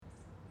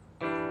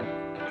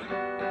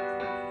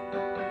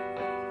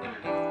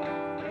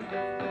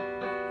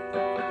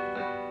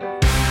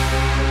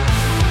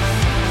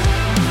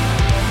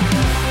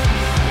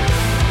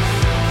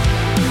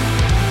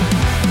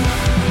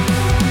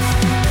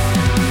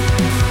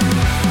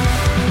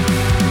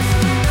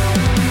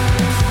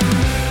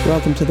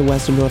Welcome to the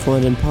Western North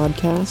London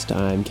podcast.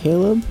 I'm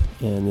Caleb,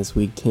 and this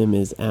week Tim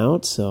is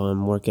out, so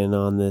I'm working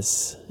on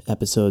this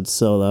episode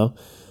solo.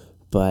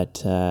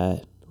 But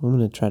I'm going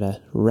to try to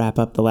wrap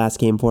up the last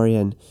game for you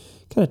and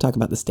kind of talk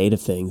about the state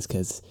of things,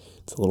 because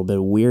it's a little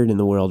bit weird in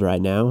the world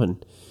right now,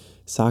 and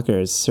soccer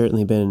has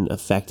certainly been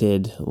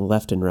affected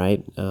left and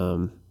right.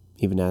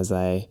 Even as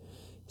I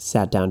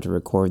sat down to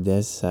record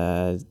this,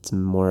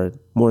 some more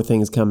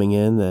things coming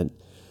in that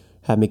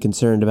have me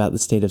concerned about the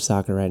state of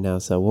soccer right now.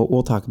 So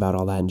we'll talk about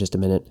all that in just a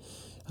minute.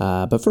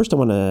 But first I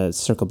want to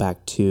circle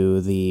back to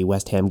the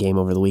West Ham game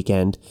over the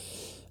weekend.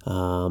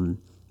 That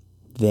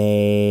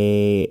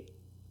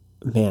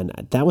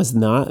was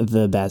not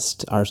the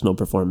best Arsenal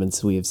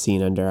performance we have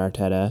seen under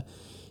Arteta.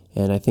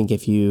 And I think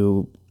if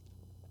you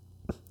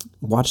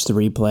watched the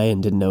replay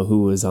and didn't know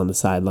who was on the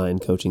sideline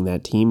coaching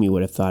that team, you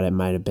would have thought it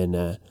might have been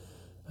a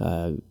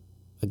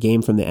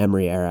game from the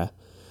Emery era.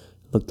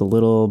 Looked a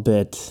little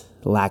bit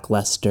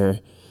lackluster,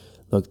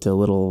 looked a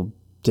little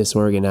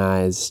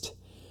disorganized,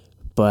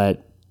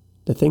 but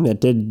the thing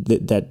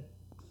that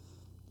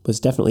was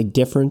definitely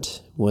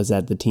different was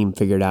that the team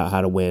figured out how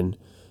to win,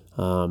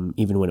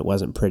 even when it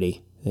wasn't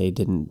pretty. They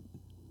didn't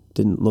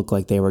look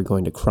like they were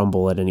going to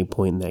crumble at any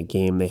point in that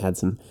game. They had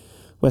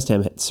West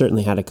Ham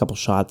certainly had a couple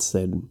shots.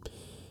 They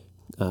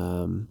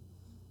shot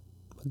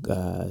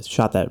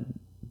that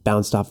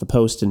bounced off the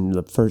post in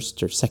the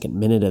first or second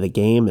minute of the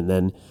game, and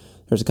then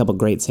there's a couple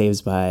great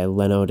saves by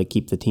Leno to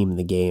keep the team in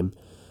the game.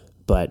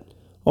 But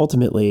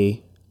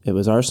ultimately, it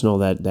was Arsenal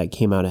that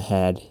came out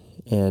ahead,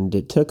 and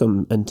it took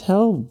them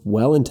until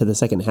well into the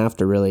second half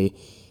to really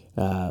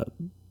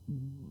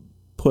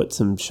put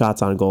some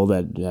shots on goal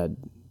that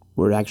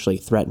were actually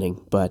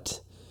threatening. But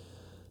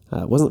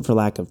it wasn't for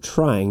lack of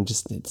trying,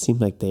 just it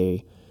seemed like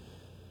the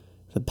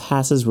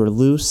passes were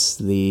loose.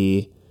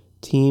 The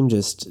team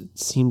just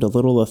seemed a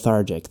little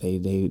lethargic.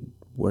 They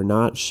were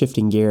not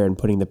shifting gear and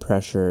putting the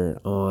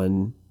pressure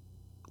on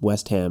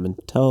West Ham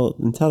until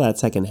that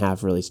second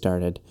half really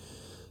started.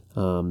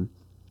 The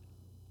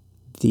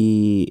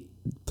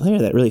player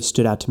that really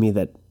stood out to me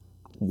that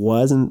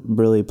wasn't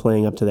really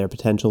playing up to their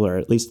potential, or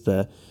at least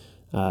the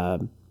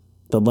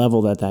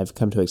level that I've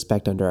come to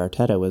expect under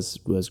Arteta,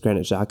 was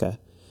Granit Xhaka.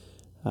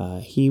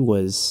 He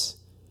was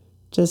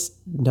just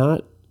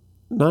not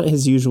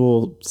his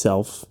usual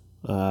self.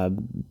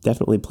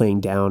 Definitely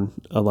playing down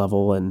a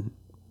level and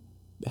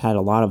had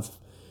a lot of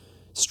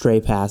stray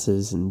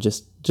passes and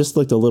just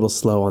looked a little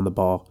slow on the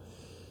ball.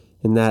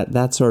 And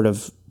that sort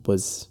of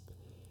was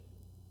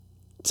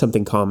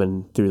something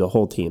common through the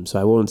whole team. So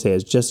I won't say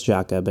it's just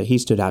Xhaka, but he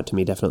stood out to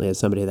me definitely as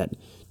somebody that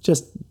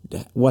just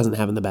wasn't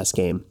having the best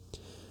game.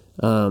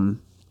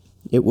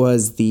 It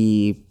was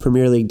the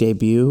Premier League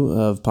debut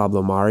of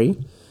Pablo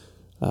Mari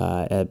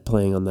at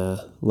playing on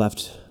the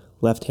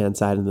left-hand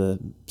side in the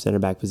center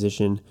back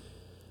position.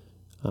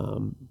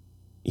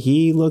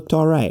 He looked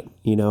all right.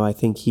 I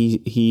think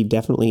he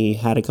definitely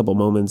had a couple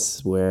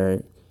moments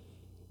where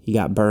he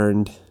got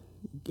burned.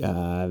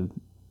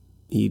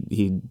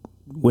 He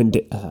went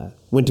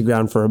to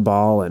ground for a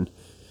ball and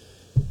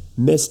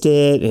missed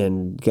it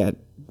and got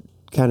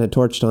kind of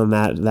torched on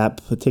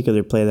that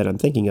particular play that I'm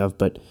thinking of.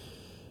 But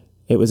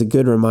it was a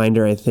good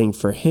reminder, I think,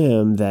 for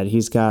him that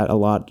he's got a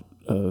lot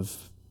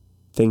of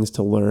things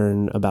to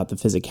learn about the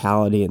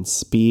physicality and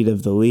speed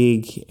of the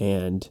league,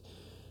 and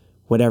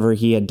whatever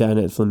he had done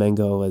at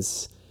Flamengo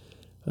was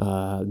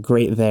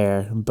great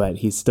there, but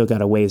he's still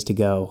got a ways to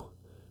go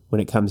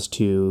when it comes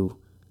to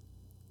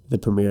the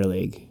Premier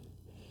League.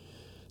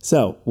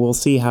 So we'll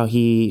see how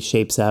he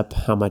shapes up,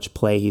 how much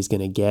play he's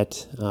going to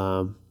get.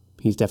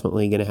 He's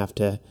definitely going to have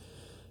to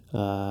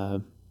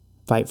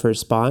fight for a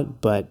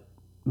spot, but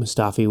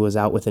Mustafi was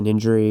out with an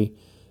injury.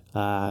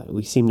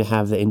 We seem to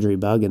have the injury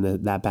bug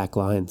in that back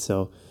line.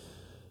 So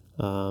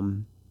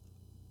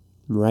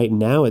right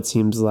now it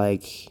seems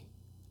like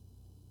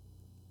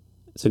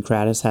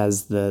Sokratis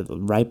has the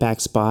right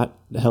back spot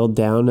held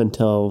down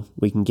until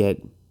we can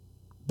get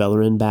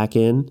Bellerin back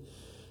in.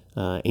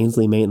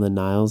 Ainsley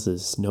Maitland-Niles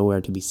is nowhere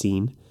to be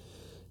seen.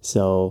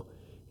 So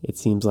it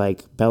seems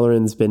like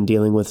Bellerin's been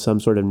dealing with some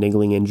sort of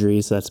niggling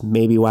injury, so that's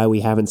maybe why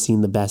we haven't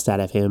seen the best out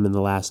of him in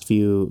the last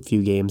few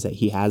games that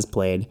he has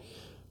played.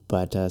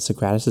 But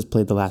Sokratis has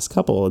played the last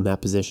couple in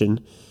that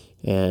position,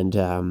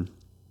 and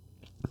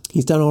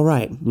he's done all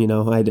right.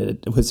 I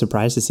was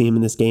surprised to see him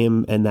in this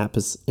game and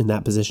in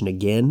that position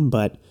again,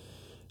 but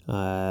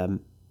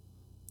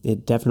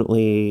it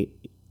definitely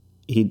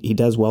he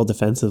does well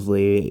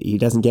defensively. He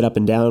doesn't get up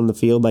and down the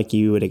field like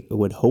you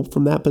would hope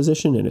from that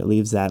position, and it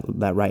leaves that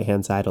right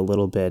hand side a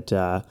little bit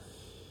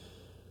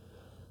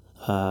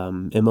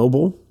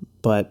immobile.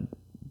 But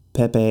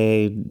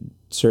Pepe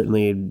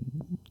certainly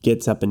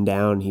gets up and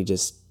down. He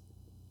just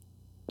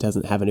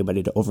doesn't have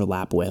anybody to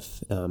overlap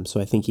with. So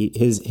I think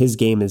his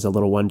game is a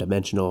little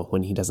one-dimensional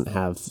when he doesn't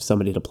have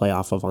somebody to play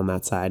off of on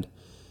that side.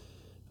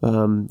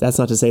 That's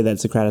not to say that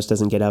Sokratis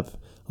doesn't get up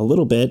a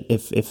little bit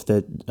if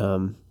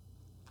the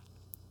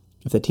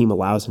team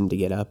allows him to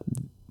get up,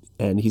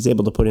 and he's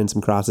able to put in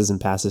some crosses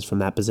and passes from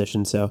that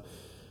position. So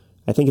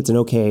I think it's an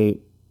okay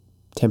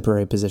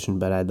temporary position,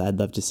 but I'd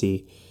love to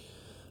see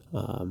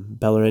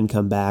Bellerin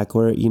come back,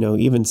 or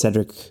even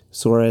Cedric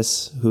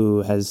Soares,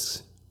 who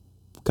has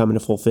come into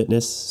full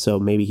fitness, so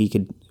maybe he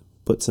could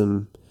put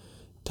some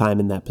time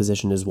in that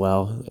position as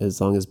well, as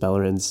long as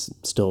Bellerin's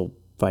still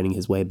fighting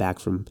his way back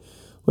from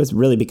what's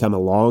really become a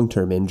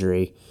long-term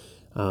injury.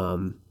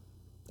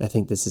 I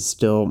think this is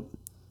still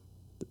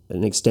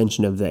an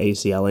extension of the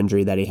ACL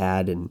injury that he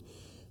had, and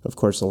of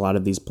course a lot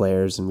of these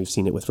players, and we've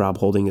seen it with Rob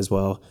Holding as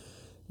well,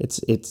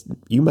 it's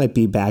you might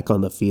be back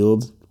on the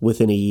field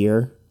within a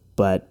year,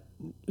 but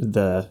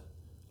the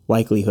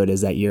likelihood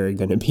is that you're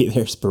going to be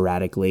there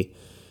sporadically,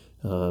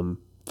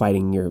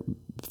 fighting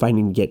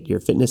to get your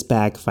fitness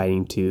back,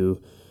 fighting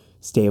to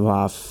stave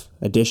off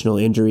additional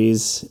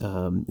injuries.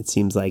 It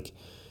seems like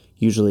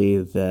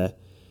usually the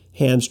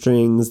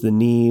hamstrings, the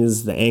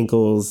knees, the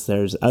ankles,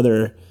 there's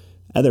other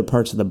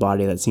parts of the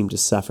body that seem to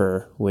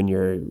suffer when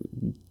you're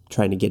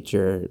trying to get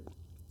your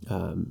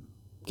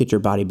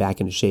body back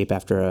into shape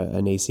after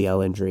an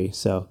ACL injury.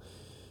 So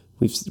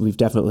we've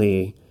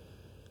definitely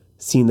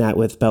seen that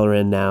with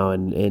Bellerin now,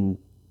 and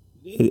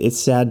it's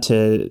sad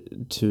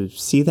to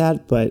see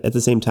that, but at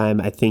the same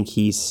time, I think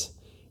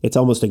it's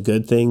almost a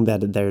good thing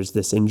that there's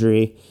this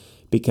injury,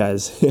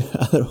 because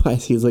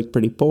otherwise he's looked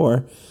pretty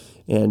poor,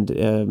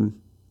 and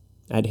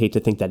I'd hate to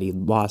think that he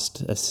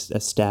lost a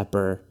step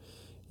or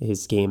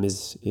his game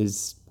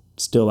is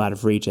still out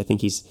of reach. I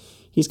think he's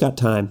got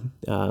time.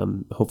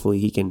 Hopefully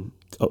he can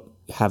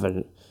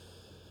have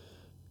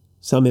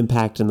some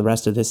impact in the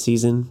rest of this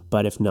season,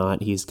 but if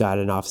not, he's got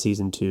an off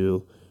season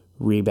to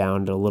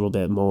rebound a little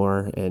bit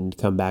more and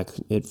come back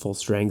at full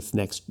strength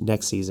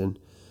next season.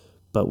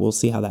 But we'll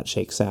see how that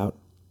shakes out.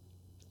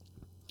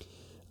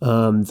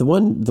 The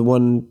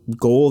one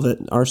goal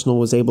that Arsenal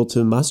was able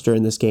to muster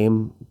in this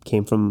game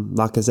came from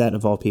Lacazette,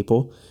 of all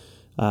people,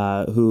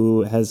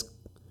 who has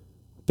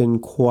been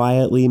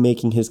quietly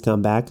making his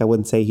comeback. I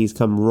wouldn't say he's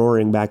come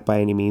roaring back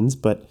by any means,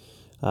 but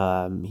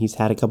he's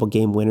had a couple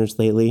game winners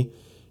lately,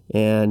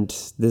 and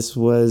this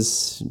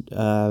was,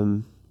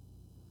 it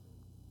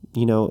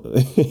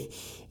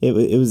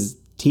was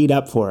teed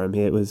up for him.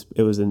 It was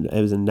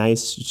a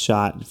nice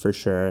shot for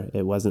sure.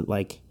 It wasn't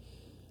like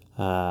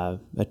a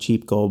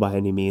cheap goal by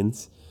any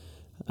means.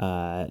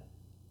 It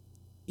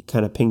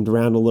kind of pinged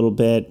around a little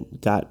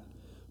bit, got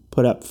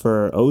put up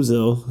for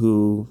Ozil,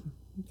 who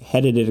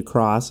headed it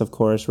across, of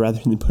course, rather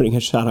than putting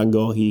a shot on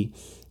goal. He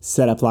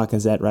set up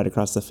Lacazette right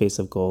across the face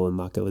of goal, and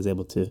Laka was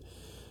able to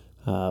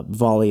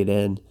volley it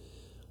in.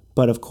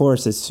 But of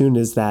course, as soon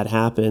as that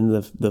happened,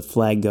 the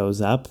flag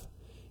goes up,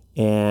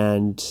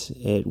 and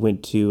it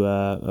went to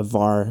a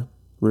VAR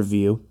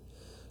review.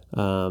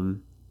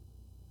 And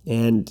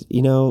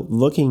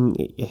looking,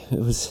 it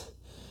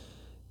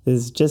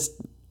was just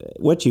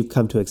what you've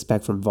come to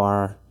expect from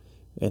VAR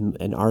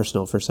and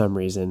Arsenal for some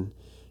reason.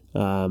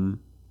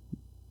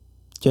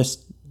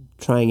 Just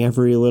trying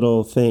every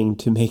little thing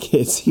to make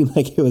it seem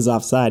like it was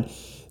offside.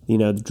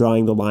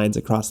 Drawing the lines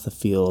across the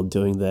field,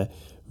 doing the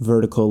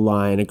vertical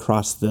line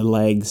across the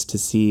legs to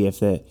see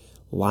if it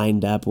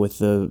lined up with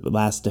the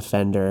last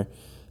defender.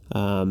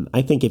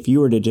 I think if you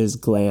were to just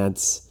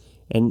glance,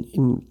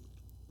 and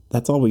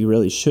that's all we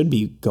really should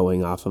be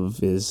going off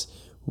of, is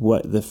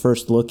what the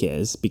first look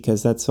is,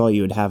 because that's all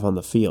you would have on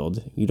the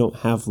field. You don't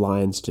have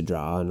lines to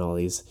draw and all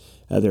these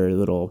other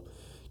little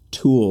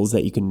tools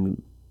that you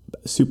can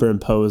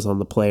superimpose on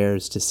the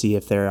players to see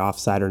if they're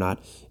offside or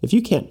not. If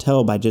you can't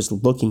tell by just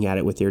looking at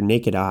it with your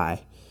naked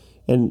eye,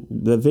 and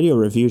the video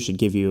review should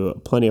give you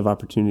plenty of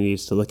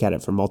opportunities to look at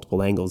it from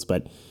multiple angles,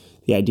 but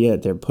the idea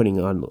that they're putting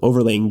on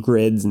overlaying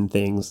grids and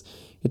things,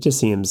 it just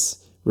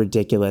seems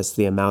ridiculous,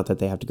 the amount that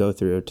they have to go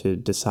through to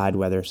decide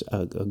whether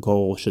a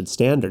goal should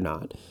stand or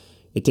not.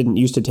 It didn't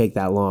used to take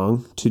that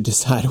long to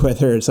decide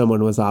whether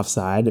someone was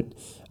offside.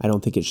 I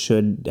don't think it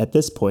should at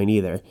this point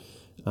either.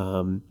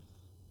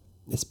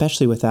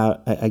 Especially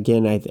without,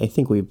 again, I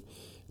think we've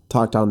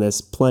talked on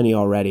this plenty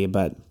already,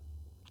 but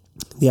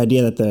the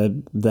idea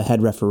that the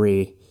head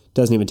referee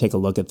doesn't even take a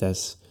look at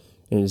this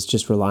and is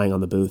just relying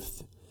on the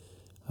booth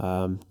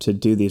to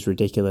do these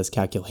ridiculous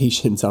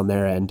calculations on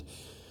their end,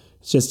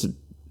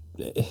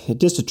 it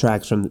just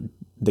detracts from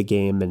the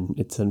game, and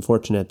it's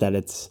unfortunate that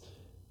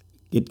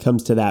it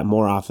comes to that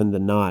more often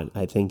than not.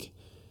 I think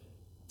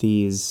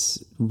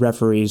these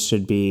referees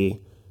should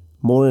be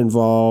more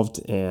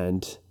involved,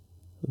 and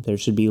there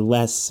should be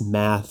less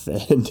math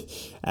and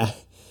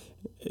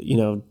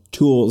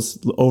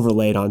tools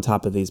overlaid on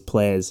top of these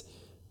plays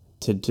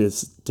to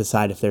just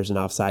decide if there's an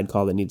offside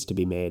call that needs to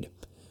be made.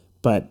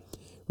 But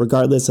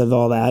regardless of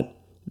all that,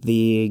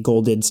 the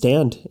goal did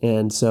stand,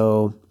 and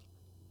so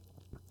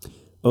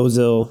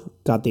Ozil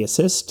got the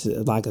assist,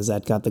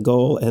 Lacazette got the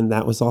goal, and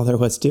that was all there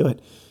was to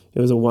it.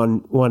 It was a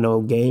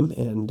 1-0 game,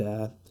 and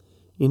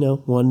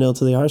 1-0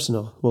 to the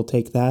Arsenal. We'll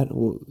take that.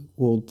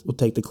 We'll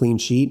take the clean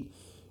sheet,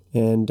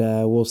 and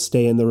we'll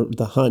stay in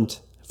the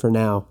hunt for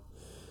now.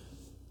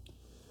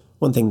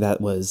 One thing that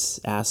was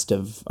asked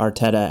of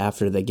Arteta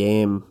after the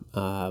game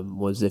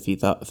was if he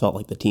felt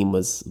like the team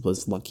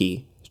was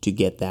lucky to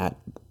get that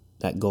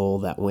goal,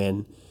 that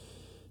win.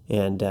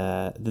 And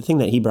the thing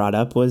that he brought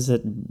up was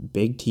that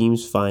big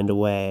teams find a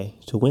way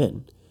to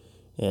win.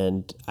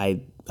 And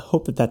I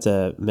hope that that's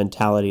a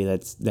mentality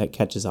that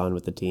catches on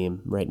with the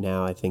team. Right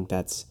now, I think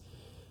that's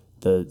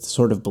the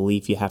sort of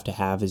belief you have to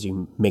have as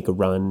you make a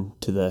run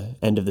to the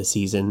end of the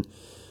season.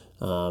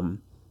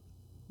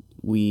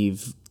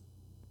 We've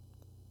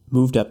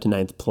moved up to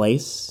 9th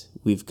place.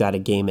 We've got a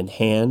game in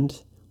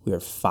hand. We are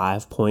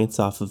 5 points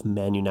off of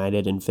Man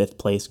United in 5th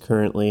place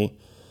currently.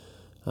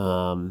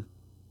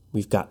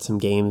 We've got some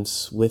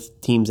games with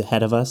teams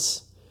ahead of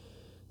us.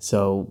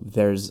 So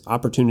there's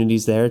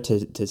opportunities there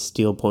to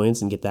steal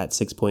points and get that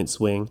 6-point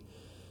swing.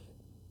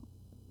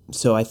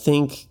 So I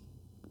think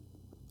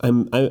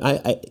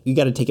you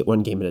got to take it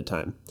one game at a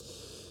time.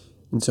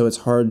 And so it's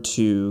hard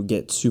to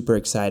get super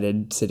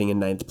excited sitting in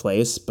 9th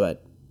place,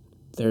 but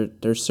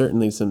there's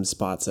certainly some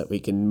spots that we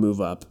can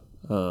move up.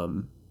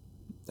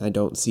 I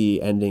don't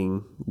see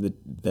ending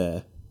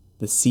the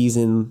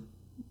season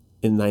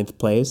in 9th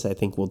place. I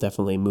think we'll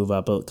definitely move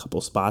up a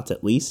couple spots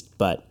at least,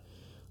 but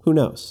who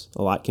knows?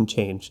 A lot can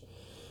change.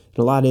 And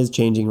a lot is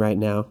changing right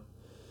now.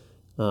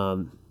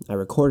 I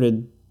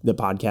recorded the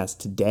podcast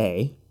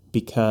today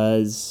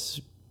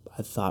because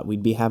I thought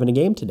we'd be having a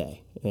game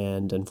today.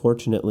 And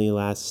unfortunately,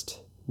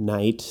 last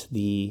night,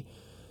 the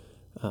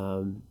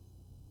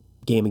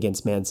game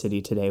against Man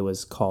City today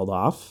was called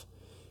off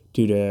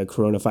due to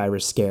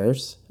coronavirus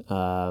scares.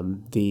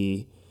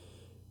 The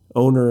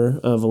owner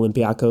of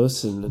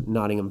Olympiacos and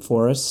Nottingham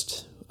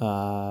Forest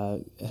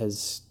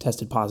has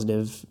tested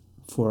positive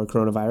for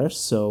coronavirus,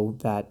 so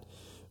that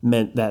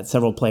meant that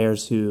several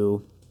players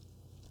who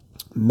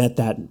met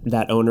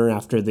that owner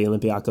after the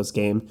Olympiacos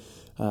game,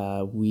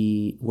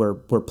 we were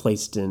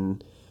placed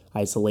in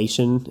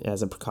isolation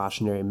as a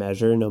precautionary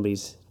measure.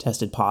 Nobody's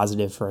tested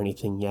positive for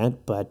anything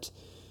yet, but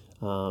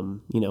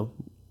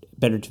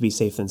better to be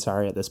safe than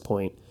sorry at this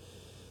point.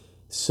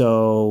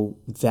 So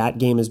that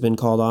game has been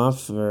called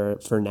off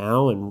for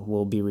now and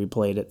will be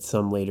replayed at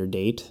some later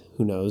date.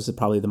 Who knows?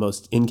 Probably the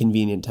most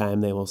inconvenient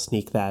time they will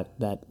sneak that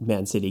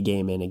Man City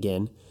game in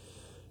again.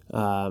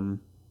 The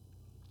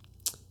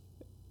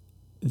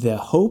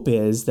hope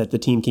is that the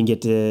team can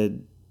get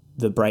to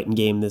the Brighton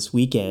game this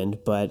weekend,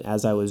 but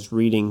as I was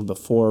reading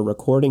before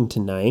recording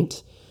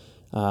tonight,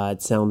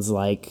 it sounds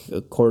like,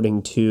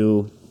 according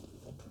to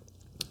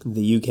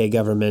the UK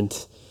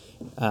government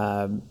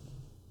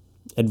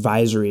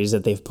advisories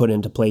that they've put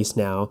into place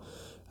now,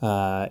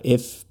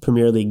 if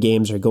Premier League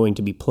games are going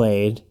to be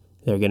played,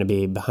 they're going to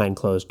be behind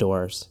closed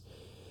doors.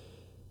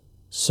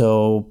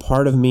 So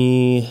part of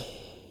me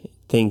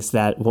thinks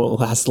that won't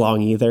last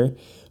long either,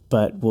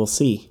 but we'll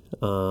see.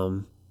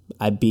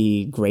 I'd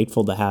be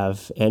grateful to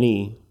have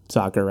any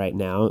soccer right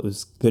now. It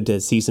was good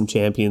to see some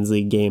Champions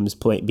League games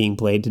being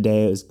played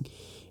today. It was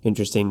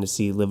interesting to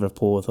see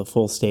Liverpool with a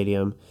full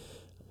stadium,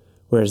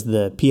 whereas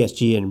the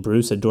PSG and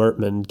Borussia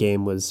Dortmund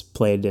game was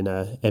played in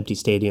an empty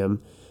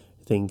stadium.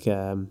 I think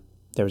there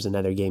was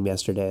another game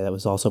yesterday that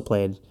was also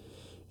played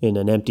in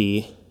an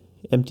empty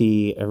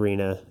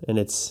arena, and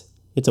it's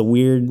a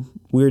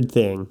weird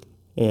thing,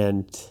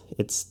 and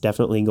it's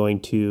definitely going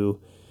to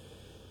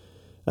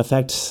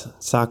affect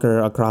soccer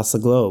across the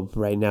globe.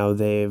 Right now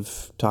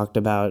they've talked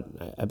about,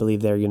 I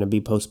believe they're going to be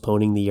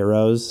postponing the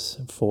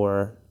Euros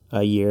for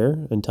a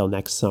year until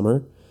next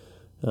summer.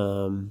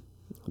 The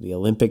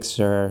Olympics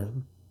are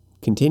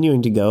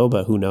continuing to go,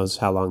 but who knows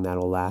how long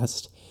that'll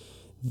last.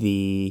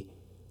 The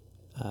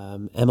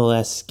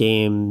MLS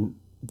game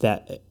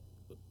that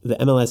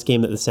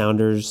the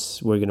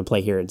Sounders were going to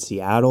play here in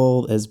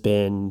Seattle has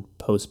been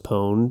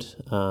postponed,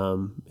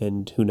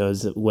 and who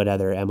knows what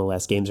other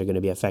MLS games are going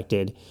to be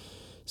affected.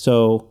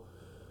 So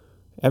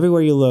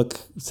everywhere you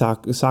look,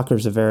 soccer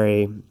is a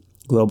very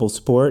global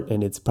sport,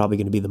 and it's probably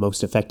going to be the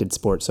most affected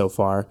sport so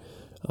far.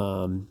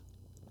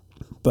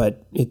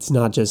 But it's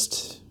not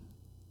just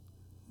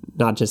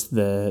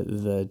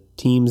the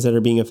teams that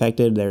are being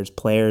affected. There's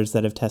players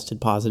that have tested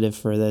positive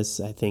for this.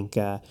 I think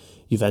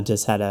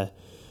Juventus had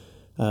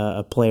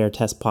a player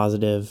test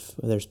positive.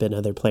 There's been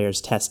other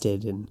players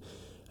tested, and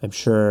I'm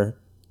sure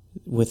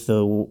with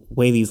the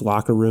way these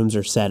locker rooms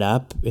are set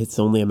up, it's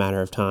only a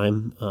matter of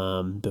time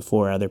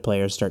before other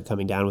players start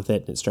coming down with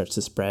it and it starts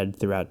to spread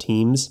throughout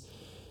teams.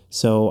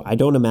 So I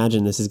don't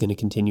imagine this is going to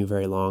continue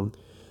very long,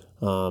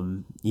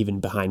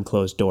 even behind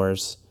closed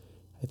doors.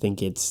 I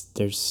think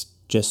there's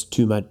just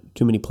too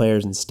many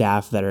players and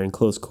staff that are in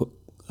close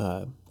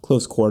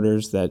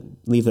quarters that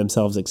leave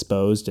themselves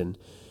exposed, and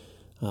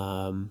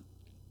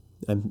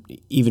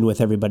even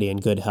with everybody in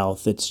good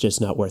health, it's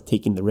just not worth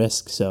taking the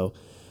risk. So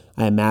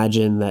I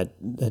imagine that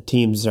the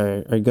teams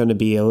are going to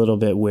be a little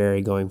bit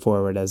wary going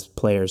forward as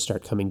players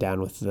start coming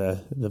down with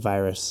the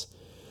virus.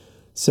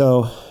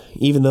 So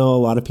even though a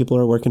lot of people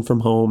are working from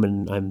home,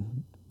 and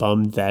I'm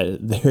bummed that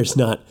there's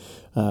not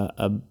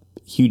a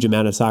huge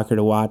amount of soccer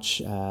to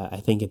watch,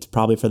 I think it's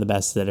probably for the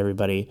best that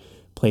everybody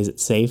plays it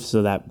safe,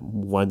 so that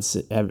once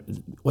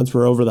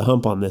we're over the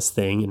hump on this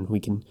thing and we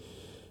can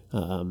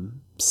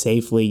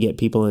safely get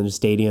people into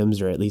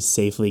stadiums, or at least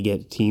safely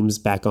get teams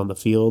back on the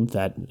field,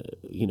 that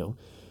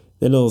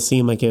it'll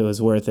seem like it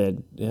was worth it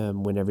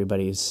when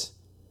everybody's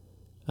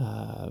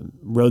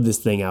rode this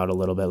thing out a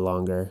little bit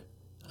longer.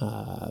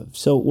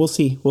 So we'll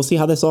see. We'll see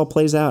how this all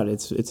plays out.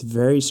 It's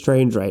very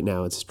strange right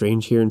now. It's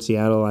strange here in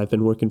Seattle. I've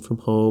been working from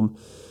home,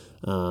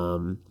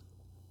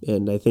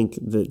 and I think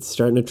that's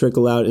starting to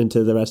trickle out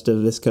into the rest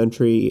of this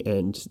country.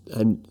 And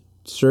I'm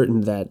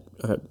certain that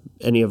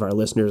any of our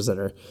listeners that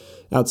are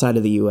outside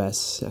of the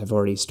U.S. have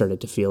already started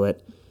to feel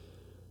it.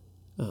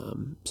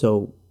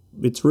 So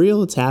it's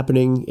real. It's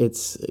happening.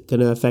 It's going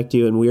to affect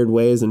you in weird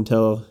ways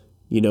until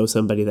you know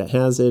somebody that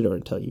has it or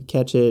until you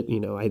catch it.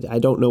 I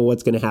don't know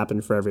what's going to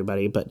happen for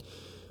everybody, but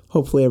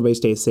hopefully everybody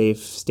stays safe,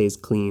 stays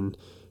clean,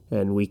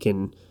 and we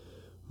can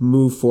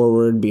move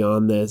forward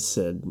beyond this.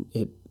 And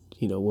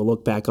we'll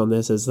look back on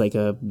this as like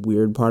a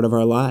weird part of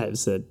our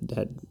lives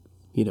that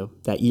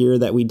year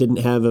that we didn't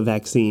have a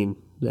vaccine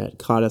that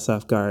caught us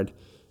off guard.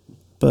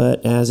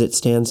 But as it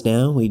stands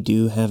now, we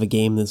do have a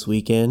game this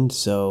weekend,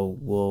 so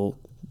we'll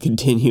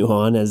continue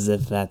on as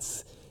if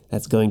that's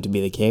going to be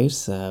the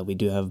case. We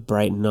do have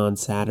Brighton on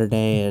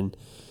Saturday, and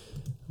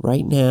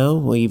right now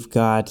we've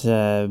got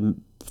a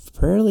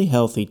fairly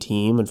healthy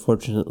team.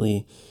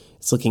 Unfortunately,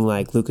 it's looking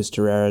like Lucas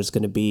Torreira is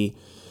going to be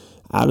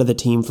out of the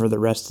team for the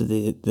rest of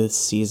this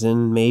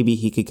season. Maybe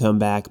he could come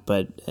back,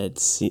 but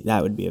that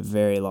would be a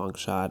very long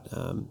shot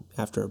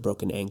after a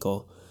broken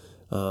ankle.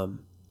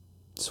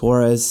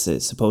 Suarez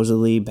is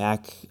supposedly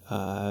back,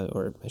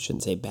 or I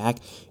shouldn't say back,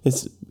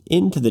 is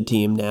into the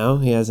team now.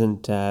 He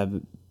hasn't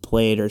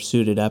played or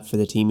suited up for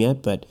the team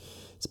yet, but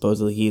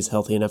supposedly he's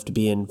healthy enough to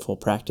be in full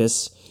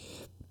practice.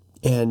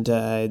 And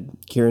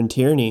Kieran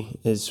Tierney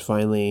is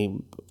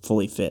finally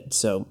fully fit.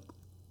 So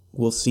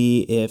we'll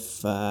see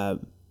if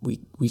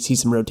we see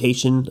some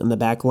rotation on the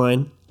back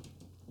line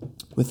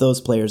with those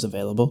players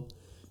available.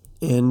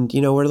 And,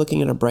 we're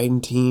looking at a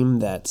Brighton team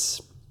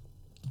that's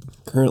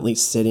currently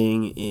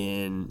sitting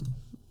in,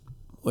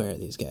 where are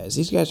these guys?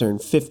 These guys are in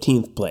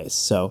 15th place.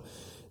 So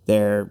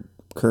they're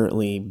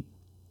currently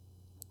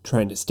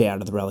trying to stay out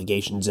of the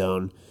relegation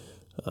zone.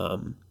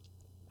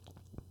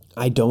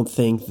 I don't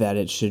think that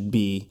it should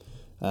be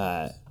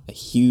a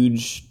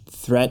huge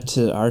threat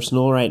to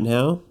Arsenal right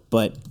now,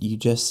 but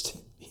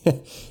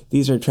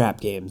these are trap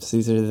games.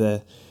 These are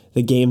the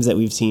games that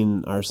we've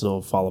seen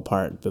Arsenal fall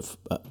apart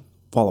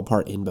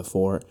in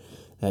before.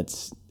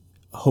 That's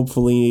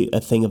hopefully a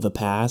thing of the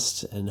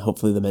past, and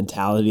hopefully the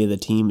mentality of the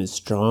team is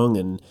strong,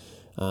 and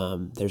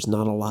there's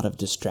not a lot of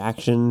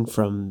distraction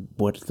from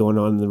what's going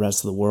on in the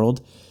rest of the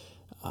world.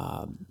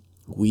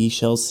 We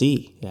shall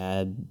see.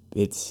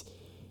 It's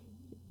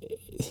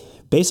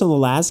based on the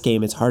last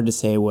game. It's hard to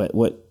say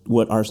what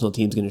Arsenal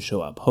team's going to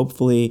show up.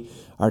 Hopefully,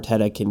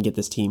 Arteta can get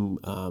this team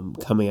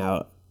coming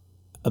out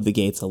of the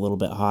gates a little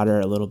bit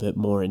hotter, a little bit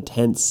more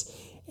intense,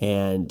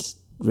 and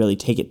really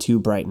take it to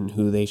Brighton,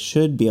 who they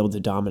should be able to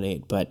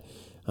dominate. But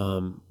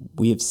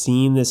we have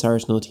seen this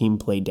Arsenal team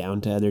play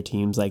down to other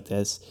teams like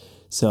this,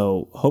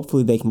 so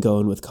hopefully they can go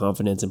in with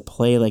confidence and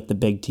play like the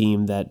big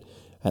team that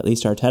at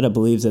least Arteta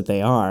believes that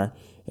they are,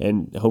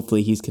 and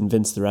hopefully he's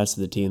convinced the rest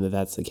of the team that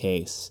that's the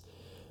case.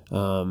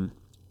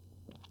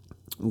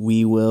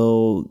 We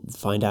will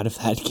find out if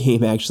that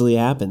game actually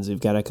happens. We've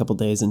got a couple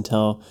days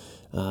until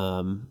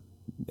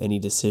any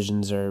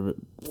decisions are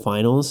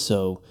final,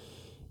 so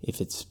if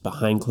it's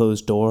behind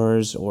closed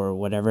doors or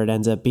whatever it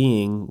ends up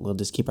being, we'll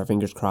just keep our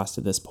fingers crossed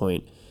at this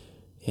point.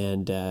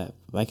 And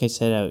like I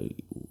said,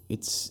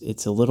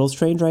 it's a little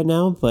strange right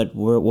now, but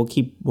we'll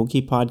keep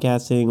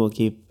podcasting. We'll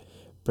keep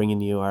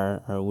bringing you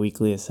our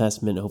weekly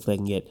assessment. Hopefully I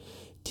can get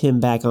Tim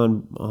back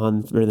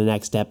on for the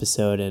next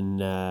episode,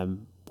 and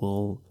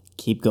we'll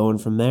keep going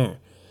from there.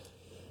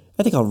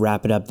 I think I'll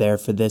wrap it up there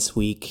for this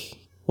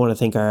week. I want to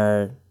thank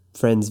our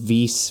friends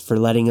Vies for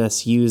letting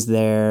us use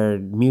their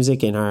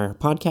music in our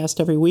podcast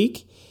every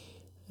week.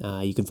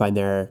 You can find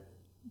their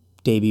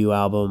debut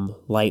album,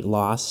 Light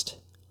Lost,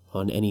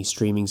 on any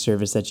streaming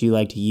service that you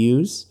like to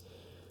use.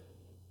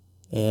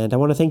 And I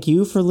want to thank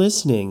you for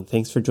listening.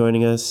 Thanks for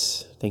joining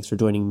us. Thanks for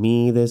joining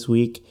me this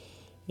week.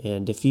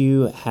 And if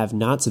you have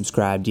not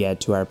subscribed yet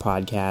to our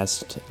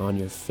podcast on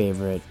your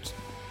favorite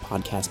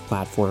podcast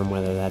platform,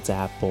 whether that's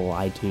Apple,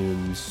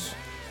 iTunes,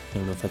 I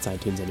don't know if that's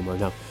iTunes anymore,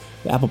 no,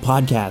 Apple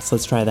Podcasts,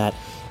 let's try that,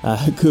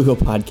 Google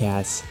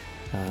Podcasts,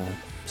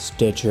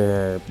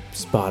 Stitcher,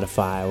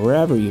 Spotify,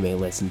 wherever you may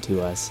listen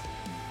to us.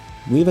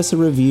 Leave us a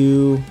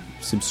review,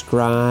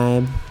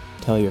 subscribe,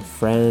 tell your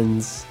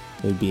friends.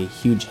 It would be a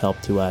huge help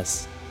to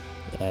us.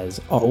 As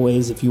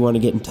always, if you want to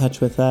get in touch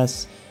with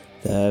us,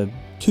 the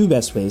two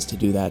best ways to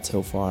do that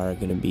so far are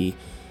going to be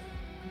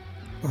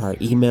our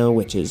email,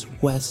 which is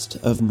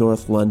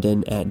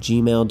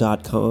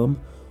westofnorthlondon@gmail.com,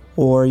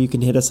 or you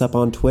can hit us up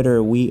on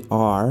Twitter. We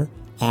are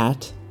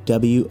at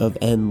W of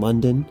N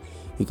London.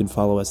 You can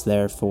follow us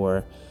there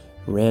for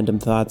random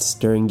thoughts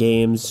during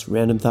games,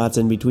 random thoughts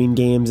in between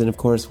games, and of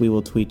course we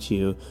will tweet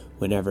you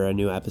whenever a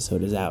new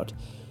episode is out.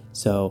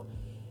 So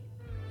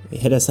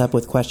hit us up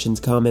with questions,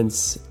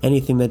 comments,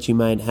 anything that you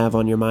might have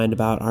on your mind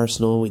about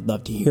Arsenal. We'd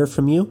love to hear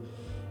from you.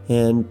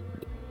 And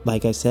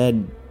like I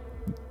said,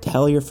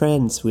 tell your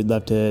friends. We'd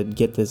love to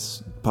get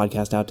this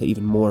podcast out to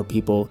even more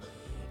people,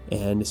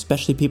 and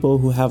especially people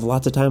who have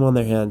lots of time on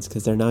their hands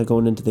because they're not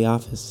going into the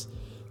office.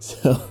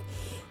 So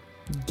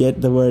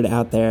get the word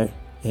out there,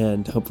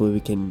 and hopefully we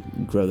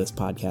can grow this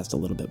podcast a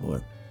little bit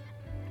more.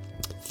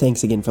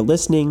 Thanks again for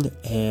listening,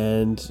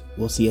 and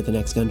we'll see you at the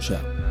next gun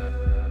show.